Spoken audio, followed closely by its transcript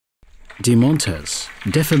DE-MONTES,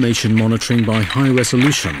 deformation monitoring by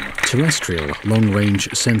high-resolution, terrestrial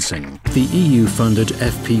long-range sensing. The EU-funded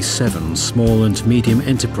FP7 Small and Medium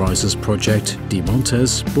Enterprises project,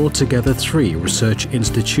 DE-MONTES, brought together 3 research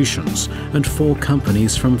institutions and 4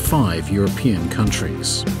 companies from 5 European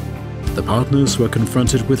countries. The partners were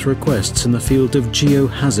confronted with requests in the field of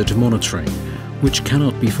geo-hazard monitoring, which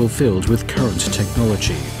cannot be fulfilled with current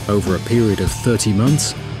technology. Over a period of 30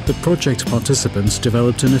 months, the project participants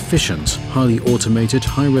developed an efficient, highly automated,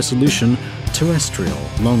 high-resolution, terrestrial,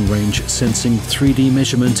 long-range sensing 3D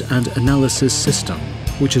measurement and analysis system,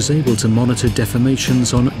 which is able to monitor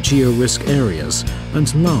deformations on geo-risk areas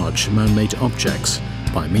and large man-made objects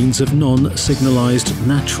by means of non-signalized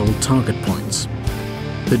natural target points.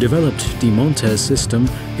 The developed DE-MONTES system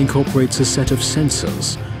incorporates a set of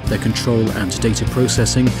sensors, their control and data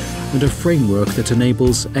processing, and a framework that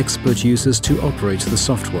enables expert users to operate the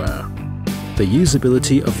software. The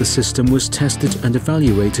usability of the system was tested and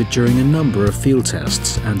evaluated during a number of field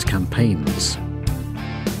tests and campaigns.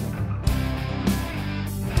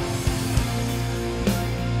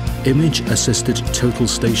 Image-assisted total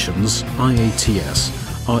stations,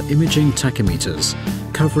 IATS, are imaging tachymeters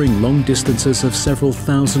covering long distances of several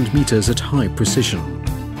thousand meters at high precision.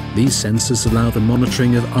 These sensors allow the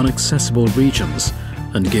monitoring of inaccessible regions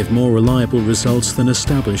and give more reliable results than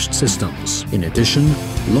established systems. In addition,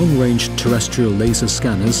 long-range terrestrial laser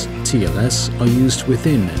scanners, TLS, are used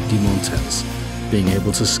within DE-MONTES, being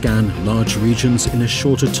able to scan large regions in a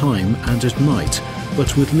shorter time and at night,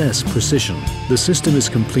 but with less precision. The system is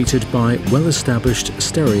completed by well-established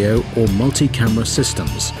stereo or multi-camera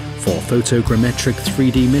systems for photogrammetric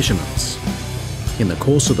 3D measurements. In the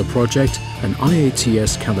course of the project, an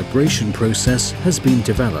IATS calibration process has been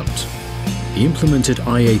developed. The implemented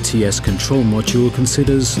IATS control module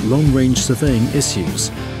considers long-range surveying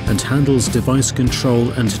issues and handles device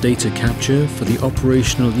control and data capture for the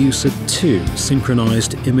operational use of 2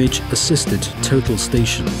 synchronized image-assisted total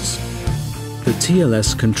stations. The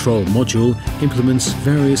TLS control module implements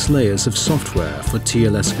various layers of software for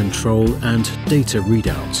TLS control and data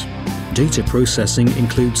readout. Data processing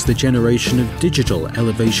includes the generation of digital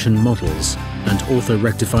elevation models and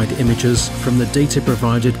ortho-rectified images from the data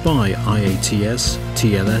provided by IATS,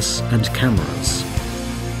 TLS and cameras.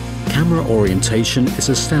 Camera orientation is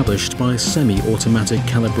established by semi-automatic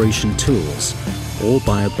calibration tools or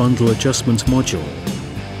by a bundle adjustment module.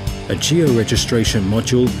 A geo-registration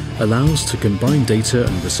module allows to combine data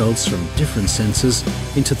and results from different sensors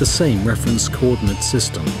into the same reference coordinate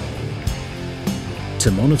system.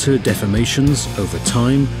 To monitor deformations over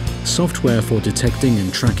time, software for detecting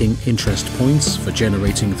and tracking interest points, for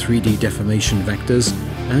generating 3D deformation vectors,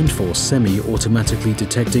 and for semi-automatically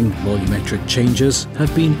detecting volumetric changes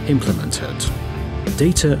have been implemented.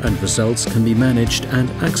 Data and results can be managed and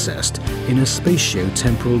accessed in a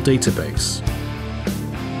spatio-temporal database.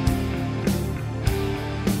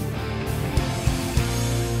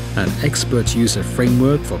 An expert user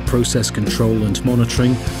framework for process control and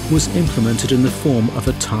monitoring was implemented in the form of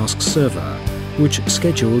a task server, which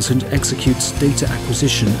schedules and executes data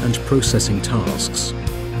acquisition and processing tasks.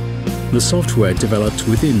 The software developed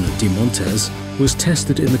within DE-MONTES was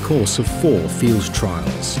tested in the course of 4 field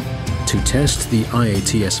trials. To test the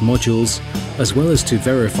IATS modules, as well as to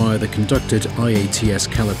verify the conducted IATS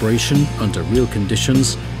calibration under real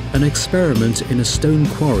conditions, an experiment in a stone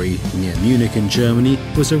quarry near Munich in Germany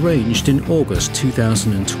was arranged in August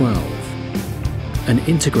 2012. An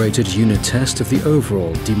integrated unit test of the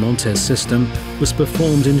overall DE-MONTES system was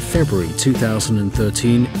performed in February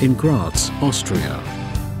 2013 in Graz, Austria.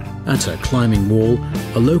 At a climbing wall,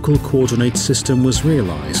 a local coordinate system was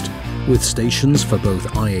realized, with stations for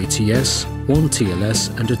both IATS, 1 TLS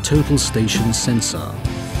and a total station sensor.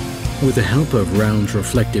 With the help of round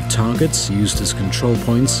reflective targets used as control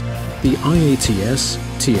points, the IATS,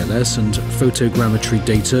 TLS and photogrammetry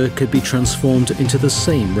data could be transformed into the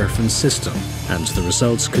same reference system, and the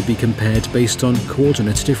results could be compared based on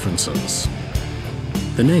coordinate differences.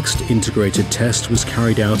 The next integrated test was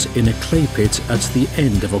carried out in a clay pit at the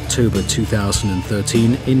end of October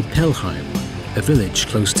 2013 in Pelheim, a village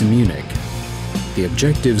close to Munich. The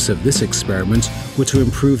objectives of this experiment were to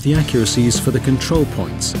improve the accuracies for the control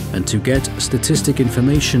points and to get statistic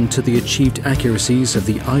information to the achieved accuracies of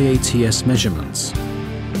the IATS measurements.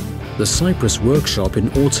 The Cyprus workshop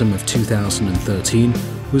in autumn of 2013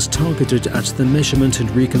 was targeted at the measurement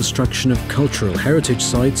and reconstruction of cultural heritage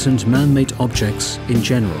sites and man-made objects in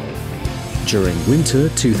general. During winter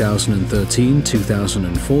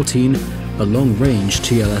 2013-2014, a long-range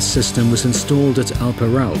TLS system was installed at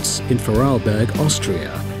Alpine in Vorarlberg,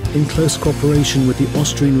 Austria, in close cooperation with the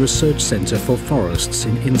Austrian Research Center for Forests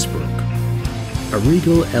in Innsbruck. A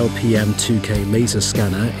Regal LPM-2K laser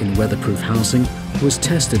scanner in weatherproof housing was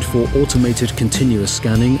tested for automated continuous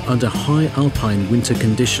scanning under high alpine winter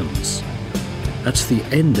conditions. At the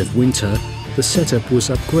end of winter, the setup was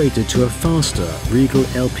upgraded to a faster Regal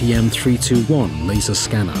LPM-321 laser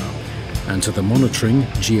scanner and to the monitoring,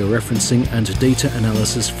 georeferencing and data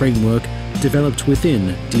analysis framework developed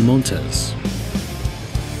within DE-MONTES.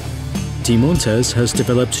 DE-MONTES has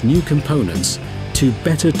developed new components to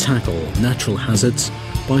better tackle natural hazards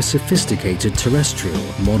by sophisticated terrestrial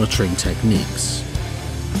monitoring techniques.